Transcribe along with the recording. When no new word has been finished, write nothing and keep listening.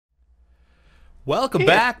Welcome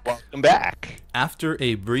back. Welcome back. After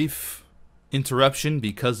a brief interruption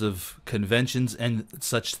because of conventions and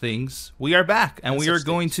such things, we are back, and we are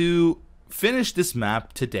going to finish this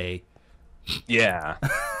map today. Yeah.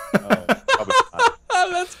 Oh,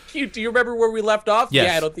 that's cute. Do you remember where we left off? Yes.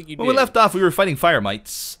 Yeah, I don't think you did. When we left off, we were fighting fire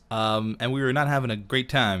mites, and we were not having a great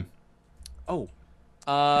time. Oh.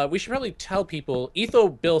 We should probably tell people, Etho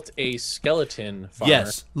built a skeleton farmer.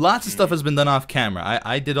 Yes, lots of stuff has been done off camera.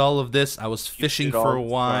 I did all of this. I was fishing for a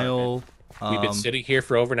while. We've been sitting here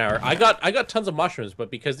for over an hour. I got tons of mushrooms,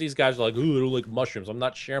 but because these guys are like, ooh, I don't like mushrooms, I'm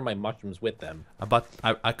not sharing my mushrooms with them.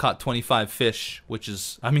 I caught 25 fish, which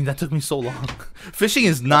is, I mean, that took me so long. Fishing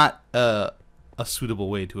is not a suitable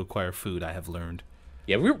way to acquire food, I have learned.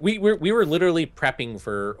 Yeah, we were literally prepping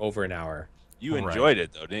for over an hour. You enjoyed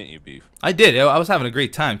it though, didn't you, Beef? I did. I was having a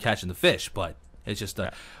great time catching the fish, but it's just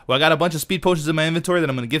well, I got a bunch of speed potions in my inventory that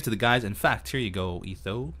I'm going to give to the guys. In fact, here you go,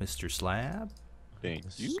 Etho, Mr. Slab. Thank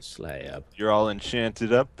you. Slab. You're all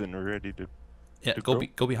enchanted up and ready to. Yeah,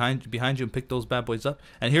 go behind you and pick those bad boys up.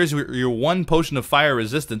 And here's your one potion of fire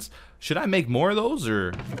resistance. Should I make more of those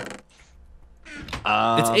or?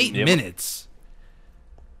 It's 8 minutes.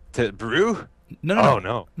 To brew?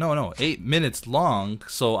 No. 8 minutes long,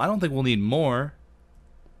 so I don't think we'll need more.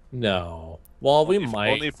 No. Well, we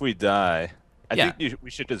might. Only if we die. I Yeah. think we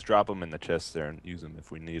should just drop them in the chest there and use them if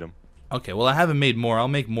we need them. Okay, well, I haven't made more. I'll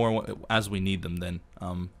make more as we need them then.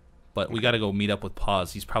 But we got to go meet up with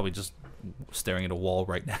Paz. He's probably just staring at a wall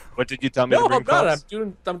right now. What did you tell me to No, bring, I'm not. Paz?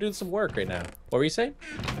 I'm doing some work right now. What were you saying?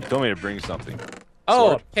 You told me to bring something.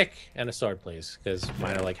 Oh, Sword. a pick and a sword, please, because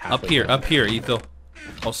mine are like halfway Up here, Etho.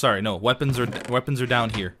 Oh, sorry, no. Weapons are down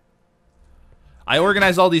here. I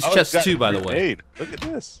organized all these chests too, by the way. Look at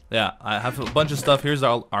this. Yeah, I have a bunch of stuff. Here's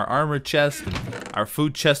our armor chest, and our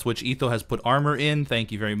food chest, which Etho has put armor in.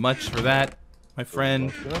 Thank you very much for that, my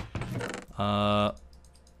friend.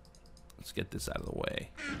 Let's get this out of the way.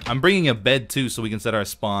 I'm bringing a bed too, so we can set our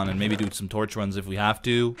spawn and maybe do some torch runs if we have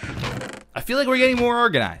to. I feel like we're getting more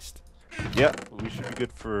organized. Yeah, we should be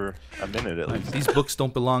good for a minute at least. These books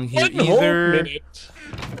don't belong here One whole either. minute.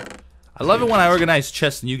 I love it when I organize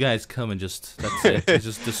chests and you guys come and just, that's it. It's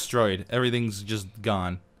just destroyed. Everything's just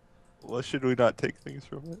gone. Well, should we not take things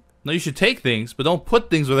from it? No, you should take things, but don't put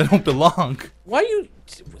things where they don't belong. Why you?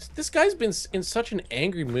 This guy's been in such an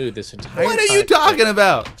angry mood this entire time. What are you talking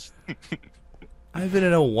about? I've been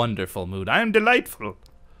in a wonderful mood. I am delightful.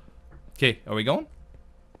 Okay, are we going?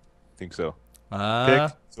 Think so.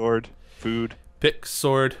 Pick, sword, food. Pick,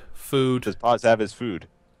 sword, food. Does Paz have his food?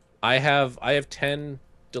 I have 10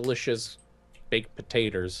 delicious baked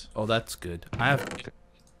potatoes. Oh, that's good. I have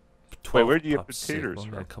 12. Wait, where do you get pups. potatoes Oh,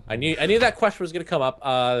 from? a couple I knew that question was gonna come up.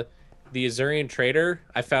 The Azurian trader,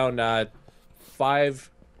 I found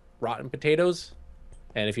 5 rotten potatoes,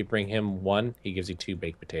 and if you bring him 1, he gives you 2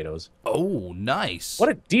 baked potatoes. Oh, nice. What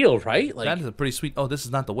a deal, right? Like, that is a pretty sweet. Oh, this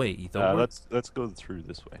is not the way, Etho. Let's go through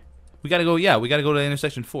this way. We gotta go. Yeah, we gotta go to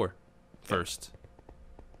intersection 4 first,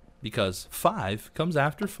 because 5 comes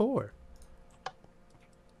after 4.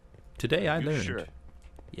 Today I learned. Sure.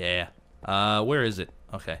 Yeah. Where is it?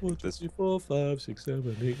 Okay. 1, 2, 3, 4, 5, 6,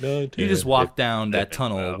 7, 8, 9, 10. You just walked down that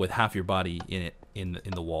tunnel Wow. with half your body in it in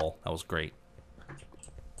the wall. That was great.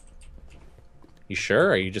 You sure?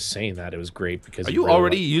 Or are you just saying that it was great because Are you really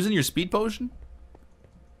already using your speed potion?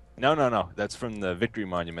 No. That's from the Victory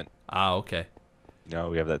Monument. Ah, okay. No,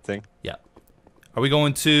 we have that thing. Yeah. Are we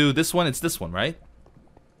going to this one? It's this one, right?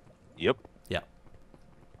 Yep. Yeah.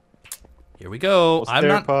 Here we go. Almost I'm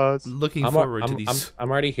there, not Paz. looking forward to these.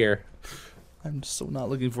 I'm already here. I'm so not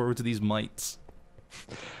looking forward to these mites.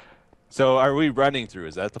 So are we running through?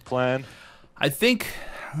 Is that the plan? I think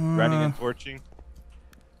Running and torching?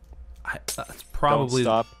 that's probably.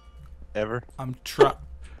 Don't stop. Ever? I'm try.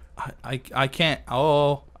 I can't.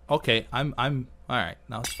 Oh, okay. I'm. All right.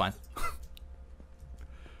 Now it's fine.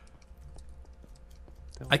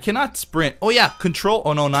 I cannot sprint. Oh yeah, control.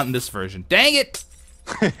 Oh no, not in this version. Dang it.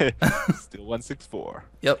 Still 164.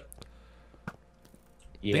 Yep.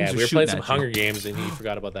 Yeah, Things are we were shooting playing some at you. Hunger Games and he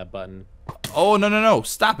forgot about that button. Oh no!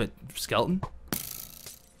 Stop it, skeleton.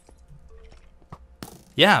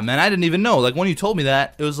 Yeah, man, I didn't even know. Like when you told me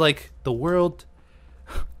that, it was like the world,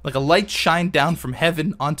 like a light shined down from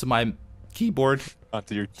heaven onto my keyboard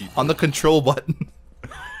Onto your keyboard. on the control button.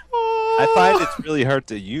 I find it's really hard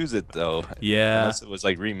to use it though. Yeah. Unless it was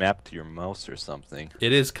like remapped to your mouse or something.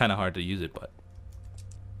 It is kind of hard to use it, but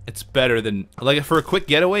it's better than, like, for a quick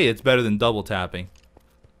getaway, it's better than double tapping.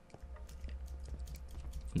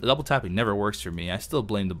 Double tapping never works for me. I still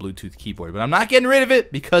blame the Bluetooth keyboard, but I'm not getting rid of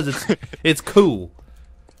it because it's cool.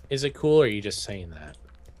 Is it cool or are you just saying that?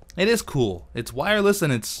 It is cool. It's wireless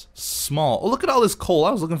and it's small. Oh, look at all this coal.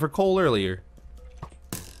 I was looking for coal earlier.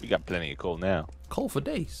 We got plenty of coal now. Coal for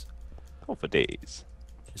days. Coal for days.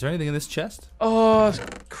 Is there anything in this chest? Oh,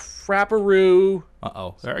 crapperoo.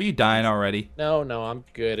 Uh-oh. Are you dying already? No, I'm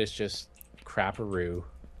good. It's just crapperoo.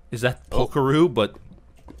 Is that Pokeroo, but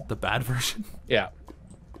the bad version? Yeah.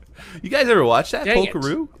 You guys ever watch that? Dang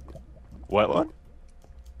Pokeroo? What one?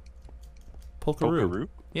 Pokeroo. Pokeroo?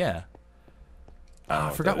 Yeah. I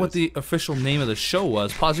I forgot what the official name of the show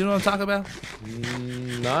was. Pause, you know what I'm talking about?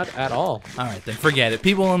 Not at all. All right, then forget it.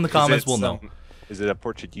 People in the comments will know. Is it a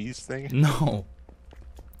Portuguese thing? No.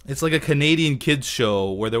 It's like a Canadian kids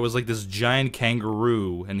show where there was like this giant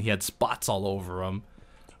kangaroo and he had spots all over him.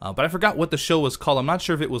 But I forgot what the show was called. I'm not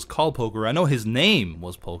sure if it was called Pokeroo. I know his name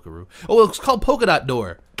was Pokeroo. Oh, it was called Polka Dot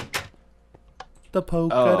Door. The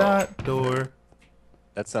Polka Dot Door.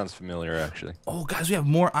 That sounds familiar, actually. Oh, guys, we have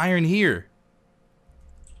more iron here.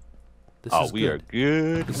 This is we good. are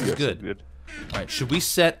good. This We is are so good. All right, should we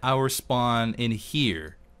set our spawn in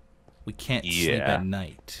here? We can't sleep Yeah. at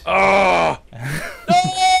night. Oh!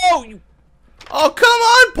 No! You... Oh, come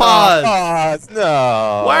on, Pause! Pause,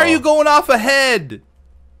 no. Why are you going off ahead?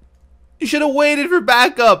 You should have waited for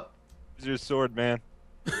backup. Use your sword, man.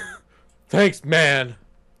 Thanks, man.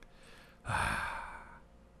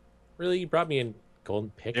 Really? You brought me in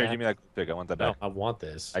golden pick? Here, give me that pick. I want that No, back. I want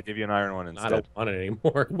this. I give you an iron one I instead. don't want it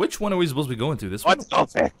anymore. Which one are we supposed to be going to? This one? What's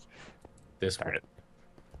gold pick? This one.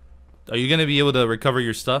 Are you going to be able to recover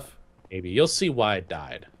your stuff? Maybe. You'll see why I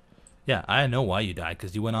died. Yeah, I know why you died,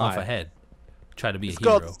 because you went off Why? ahead. Try to be It's a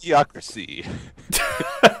called hero. theocracy.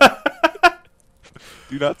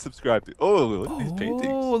 Do not subscribe to. Oh, look at these paintings.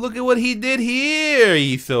 Oh, look at what he did here,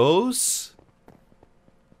 Ethos.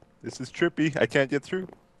 This is trippy. I can't get through.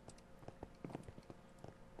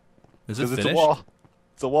 Is it Because finished? it's a wall.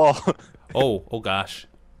 It's a wall. Oh gosh.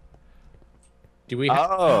 Do we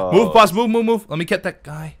Oh. Move, boss, move. Let me get that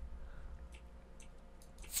guy.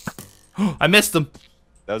 I missed him.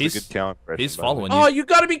 That was He's- a good count. He's following Oh, you. you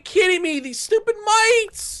gotta be kidding me! These stupid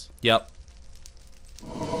mites! Yep.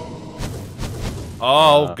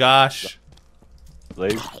 Oh gosh.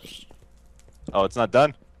 Blade. Oh, it's not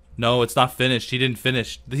done. No, it's not finished. He didn't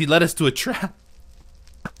finish. He led us to a trap.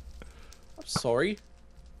 I'm sorry.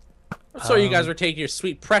 I'm sorry you guys were taking your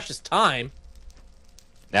sweet precious time.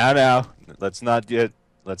 Now. Let's not get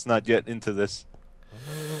into this.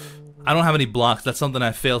 I don't have any blocks. That's something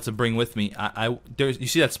I failed to bring with me. You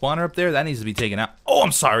see that spawner up there? That needs to be taken out. Oh,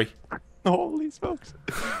 I'm sorry. Holy smokes.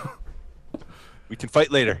 We can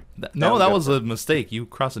fight later. No, we that got was a mistake. You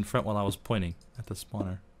crossed in front while I was pointing at the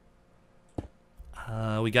spawner.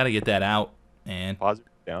 We got to get that out, man. Pause it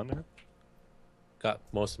down there. Got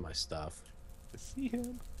most of my stuff. I see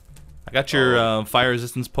him. I got your fire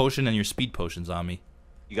resistance potion and your speed potions on me.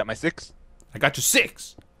 You got my 6? I got your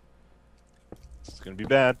 6. This is gonna be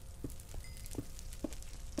bad.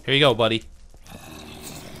 Here you go, buddy.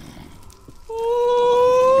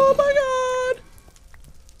 Oh my god!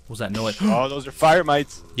 What was that noise? Oh, those are fire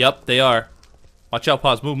mites. Yep, they are. Watch out,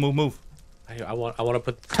 pause. Move. I want to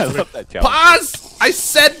put. I love that challenge. Pause! I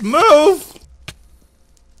said move!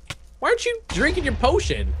 Why aren't you drinking your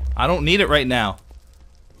potion? I don't need it right now.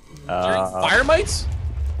 During fire mites?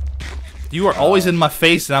 You are always in my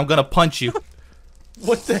face and I'm gonna punch you.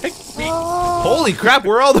 What the heck? Holy crap,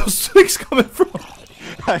 where are all those swings coming from?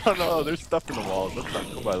 I don't know. There's stuff in the walls. Let's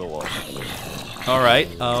not go by the wall. Alright,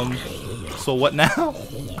 so what now?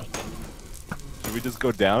 Should we just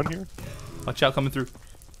go down here? Watch out, coming through.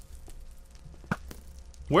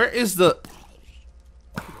 Where is the...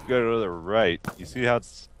 We go to the right. You see how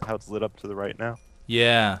it's lit up to the right now?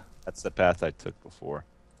 Yeah. That's the path I took before.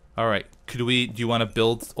 Alright, do you want to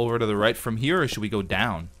build over to the right from here, or should we go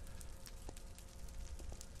down?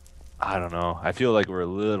 I don't know. I feel like we're a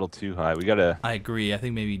little too high. We gotta. I agree, I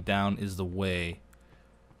think maybe down is the way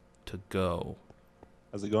to go.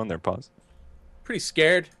 How's it going there? Pause. Pretty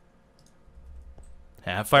scared. I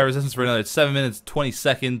have fire resistance for another 7 minutes, 20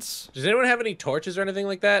 seconds. Does anyone have any torches or anything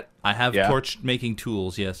like that? I have Yeah. torch making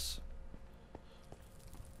tools, yes.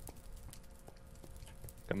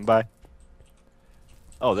 Coming by.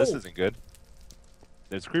 Oh, this Oh. isn't good.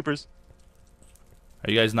 There's creepers.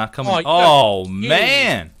 Are you guys not coming? Oh, you Oh, got-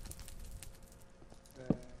 man!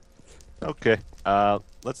 Okay.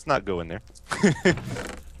 Let's not go in there. I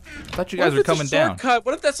thought you What guys if were it's a coming down. shortcut?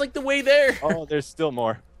 What if that's like the way there? Oh, there's still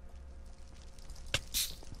more.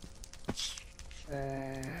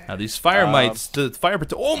 Now these fire mites, the fire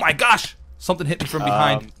oh my gosh! Something hit me from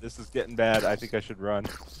behind. This is getting bad. I think I should run.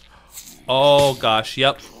 Oh gosh,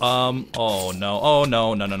 yep. Oh no,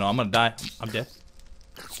 no. I'm gonna die. I'm dead.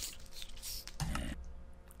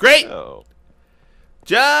 Great. Oh.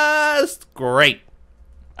 Just great.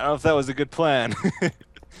 I don't know if that was a good plan.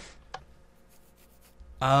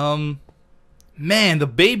 Man, the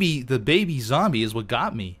baby zombie is what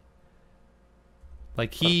got me.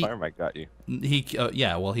 Like he, Fire might got you.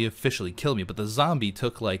 yeah, well, he officially killed me, but the zombie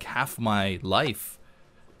took like half my life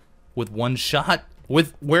with one shot,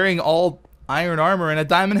 with wearing all iron armor and a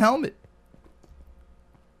diamond helmet.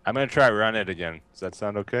 I'm gonna try run it again. Does that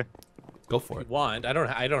sound okay? Go for If it. you want. I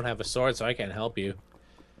don't have a sword, so I can't help you.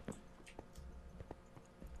 I'm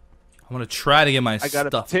gonna try to get my I got a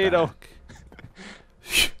stuff potato.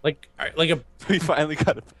 back. Like a. We finally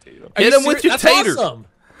got a potato. Are Hit you him with serious? your That's tater. awesome.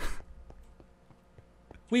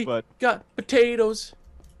 We But- got potatoes.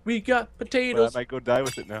 We got But I potatoes. might go die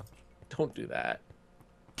with it now. Don't do that.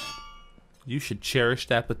 You should cherish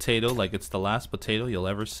that potato like it's the last potato you'll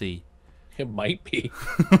ever see. It might be.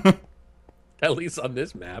 At least on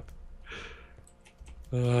this map.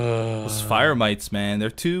 Those fire mites, man, they're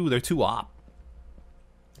too op.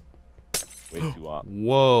 Way too off.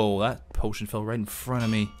 Whoa, that potion fell right in front of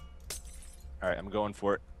me. All right, I'm going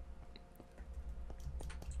for it.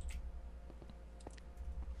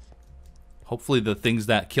 Hopefully the things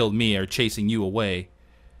that killed me are chasing you away.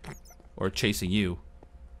 Or chasing you.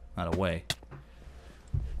 Not away.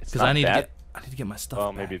 It's Because not I need bad. to get my stuff Oh,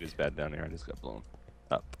 back. maybe it is bad down here. I just got blown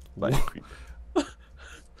up by a creeper.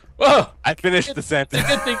 Whoa! I finished the sentence.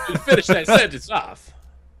 Good thing you finished that sentence off.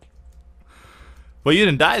 But you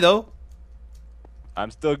didn't die though.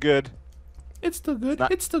 I'm still good. It's still good.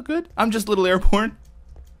 not- It's still good. I'm just a little airborne.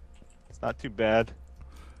 It's not too bad.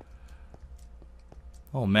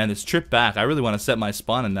 Oh man, this trip back, I really want to set my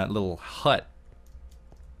spawn in that little hut.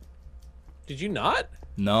 Did you not?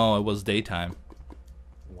 No, it was daytime.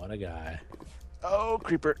 What a guy. Oh,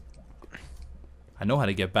 creeper. I know how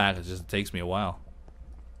to get back, it just takes me a while.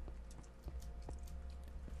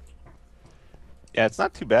 Yeah, it's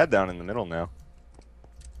not too bad down in the middle now.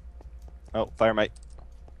 Oh, fire mite.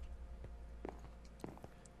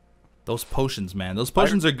 Those potions, man. Those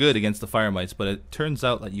potions are good against the fire mites, but it turns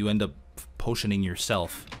out that you end up potioning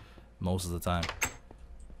yourself most of the time.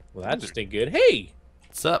 Well, that just ain't good. Hey!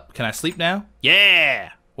 What's up? Can I sleep now? Yeah!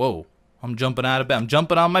 Whoa. I'm jumping out of bed. I'm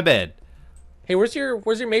jumping on my bed. Hey, where's your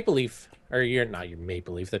Maple Leaf? Or not your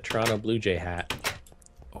Maple Leaf, the Toronto Blue Jay hat.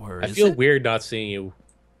 Or I is feel it? weird not seeing you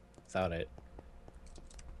without it.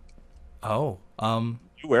 Oh,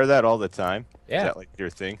 You wear that all the time? Yeah. Is that like your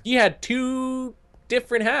thing? You had 2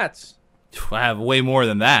 different hats. I have way more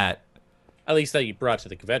than that. At least that you brought to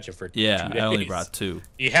the convention for 2 Yeah, days. I only brought 2.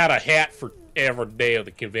 You had a hat for every day of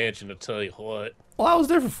the convention, to tell you what. Well, I was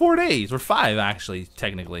there for 4 days, or 5 actually,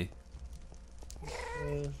 technically.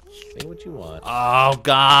 Say what you want. Oh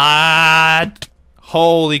God!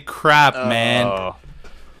 Holy crap, man. Oh.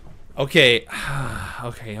 Okay,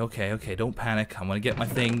 okay. Don't panic. I'm gonna get my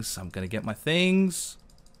things.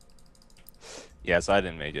 Yes, I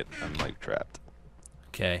didn't make it. I'm like trapped.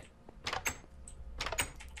 Okay.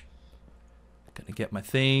 Gonna get my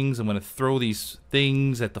things. I'm gonna throw these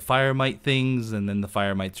things at the fire mite things, and then the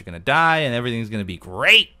fire mites are gonna die, and everything's gonna be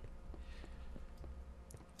great.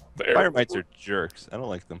 Fire mites are jerks. I don't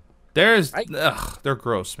like them. Ugh, they're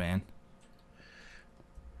gross, man.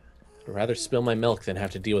 I'd rather spill my milk than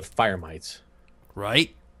have to deal with fire mites.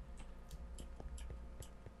 Right?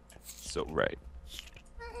 So right.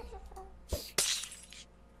 Okay,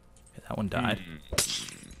 that one died.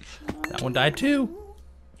 That one died too.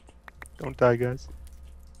 Don't die, guys.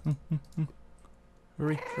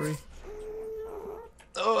 Hurry.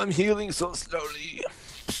 Oh, I'm healing so slowly.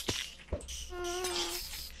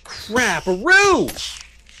 Crap-a-roo!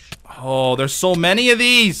 Oh, there's so many of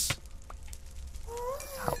these.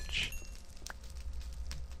 Ouch.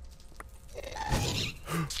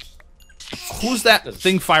 Who's that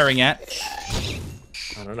thing firing at?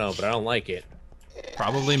 I don't know, but I don't like it.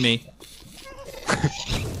 Probably me.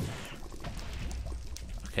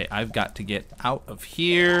 Okay, I've got to get out of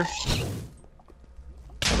here.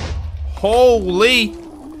 Holy!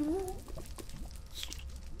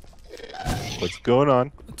 What's going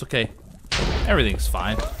on? It's okay. Everything's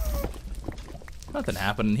fine. Nothing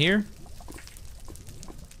happening here.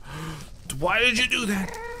 Why did you do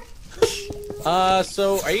that?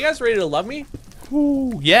 So are you guys ready to love me?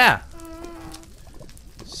 Ooh, yeah.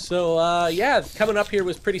 So, yeah, coming up here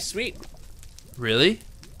was pretty sweet. Really?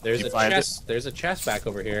 There's You a find chest. There's a chest back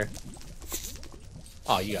over here.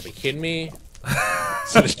 Oh, you gotta be kidding me.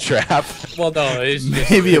 Is it a trap? Well, no, it's just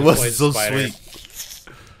Maybe it a wasn't so spider. sweet.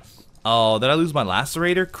 Oh, did I lose my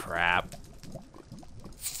lacerator? Crap.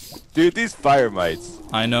 Dude, these fire mites.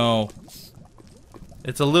 I know.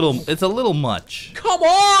 It's a little much. Come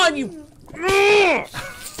on, you!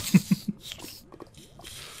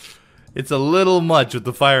 It's a little much with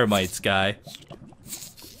the fire mites, guy.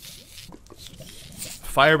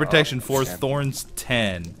 Fire protection 4, man. thorns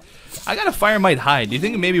 10. I got a fire mite hide. Do you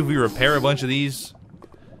think maybe if we repair a bunch of these?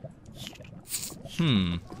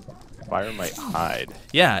 Fire might hide.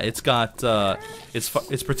 Yeah, it's got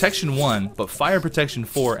it's protection 1, but fire protection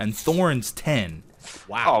 4 and thorns 10.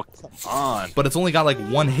 Wow. Oh, come on. But it's only got like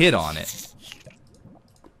 1 hit on it.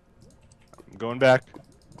 I'm going back.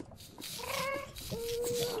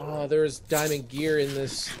 Oh, there's diamond gear in the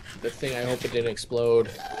thing. I hope it didn't explode.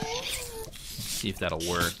 See if that'll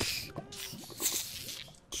work.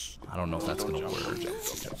 I don't know if that's gonna work.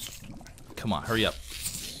 Come on, hurry up.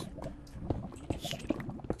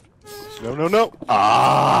 No, no, no.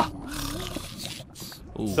 Ah!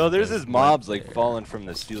 Ooh, So there's these mobs like falling from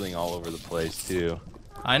the ceiling all over the place too.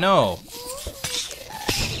 I know.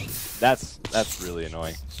 That's really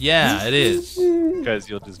annoying. Yeah, it is. Because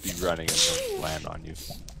you'll just be running and they'll land on you.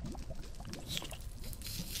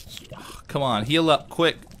 Come on, heal up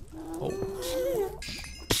quick. Oh.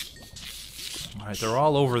 Alright, they're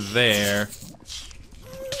all over there.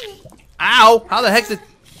 Ow! How the heck did...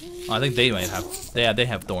 Oh, I think they might have... Yeah, they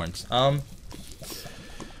have thorns.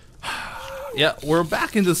 Yeah, we're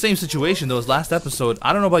back into the same situation though as last episode.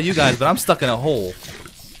 I don't know about you guys, but I'm stuck in a hole.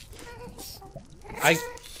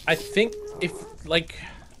 I think if like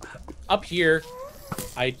up here,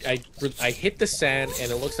 I hit the sand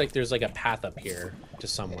and it looks like there's like a path up here to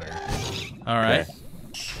somewhere. Alright. Okay.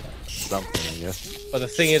 Something, yes. But the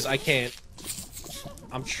thing is, I can't.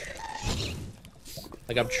 I'm trying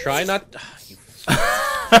not.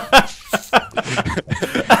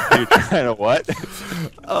 You're trying to what?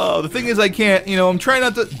 Oh, the thing is I can't, you know, I'm trying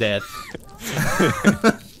not to... Dead.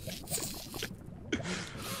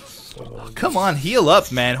 Oh, come on, heal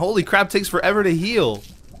up, man. Holy crap, takes forever to heal.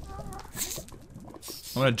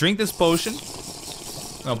 I'm gonna drink this potion.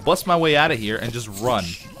 I'm gonna bust my way out of here and just run.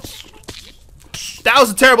 That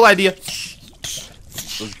was a terrible idea.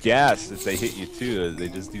 Those gas, if they hit you too, they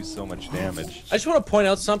just do so much damage. I just want to point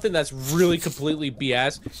out something that's really completely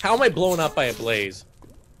BS. How am I blown up by a blaze?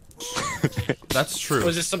 That's true.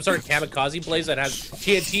 Was this some sort of kamikaze blaze that has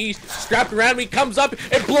TNT strapped around me, comes up,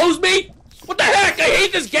 and blows me? What the heck? I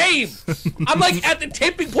hate this game! I'm like at the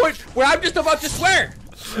tipping point where I'm just about to swear.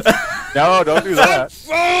 No, don't do that.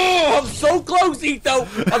 I'm so close, Etho!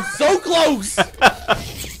 I'm so close!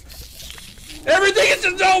 Everything is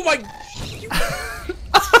just... Oh my...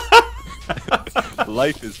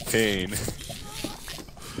 Life is pain.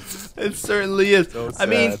 It certainly is. So I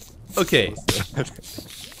mean, sad. okay. So sad.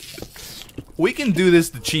 We can do this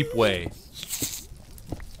the cheap way.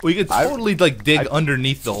 We could totally like dig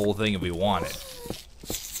underneath the whole thing if we wanted.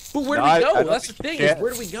 But where do No, we go? I don't That's the think thing, you is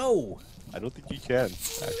where do we go? I don't think you can,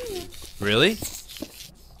 actually. Really?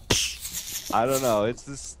 I don't know. It's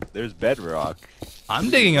this. There's bedrock. I'm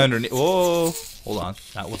digging underneath. Whoa! Hold on.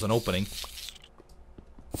 That was an opening.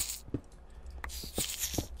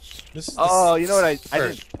 This is Oh, you know what? I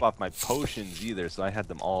didn't pop off my potions either, so I had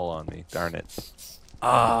them all on me. Darn it.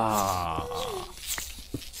 Ah.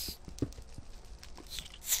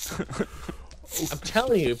 I'm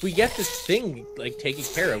telling you, if we get this thing like taken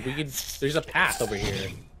care of, we can. There's a path over here.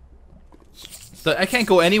 I can't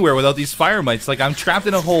go anywhere without these fire mites. Like I'm trapped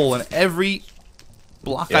in a hole, and every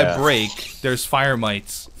block I Yeah. break, there's fire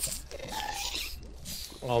mites.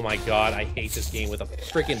 Oh my god, I hate this game with a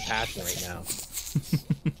freaking passion right now.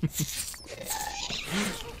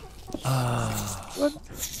 What?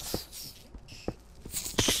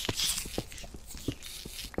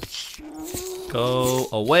 Go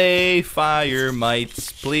away, fire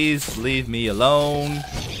mites. Please leave me alone.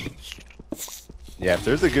 Yeah, if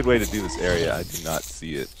there's a good way to do this area, I do not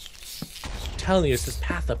see it. I'm telling you, it's this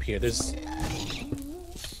path up here. There's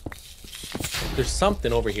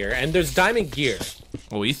something over here, and there's diamond gear.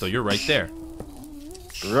 Oh, Etho, you're right there.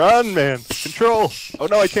 Run, man! Control! Oh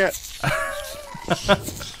no, I can't.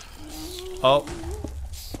 Oh,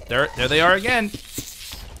 there they are again.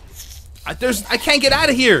 I can't get out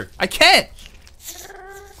of here. I can't.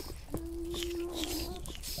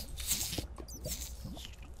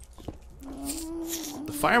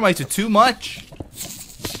 The fire mites are too much.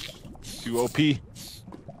 Too OP.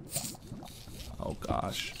 Oh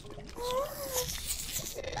gosh.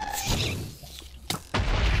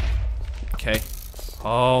 Okay.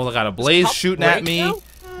 Oh, I got a blaze cup shooting at break me. now?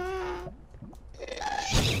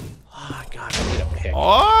 Oh god, I need a pick.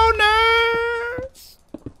 Oh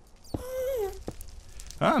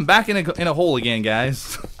no! I'm back in a hole again,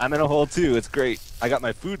 guys. I'm in a hole too. It's great. I got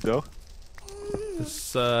my food though.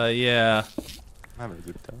 This, yeah. I'm having a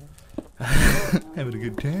good time. Having a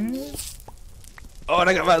good time. Oh, and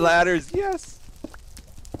I got my ladders. Yes.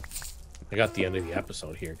 I got the end of the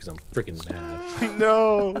episode here because I'm freaking mad.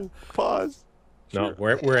 No. Pause. No,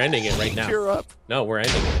 we're ending it right now. Cheer up. No, we're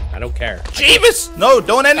ending it. I don't care. Jeebus! No,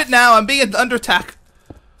 don't end it now. I'm being under attack.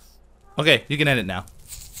 Okay, you can end it now.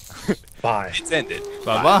 Bye. It's ended.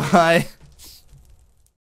 Bye-bye.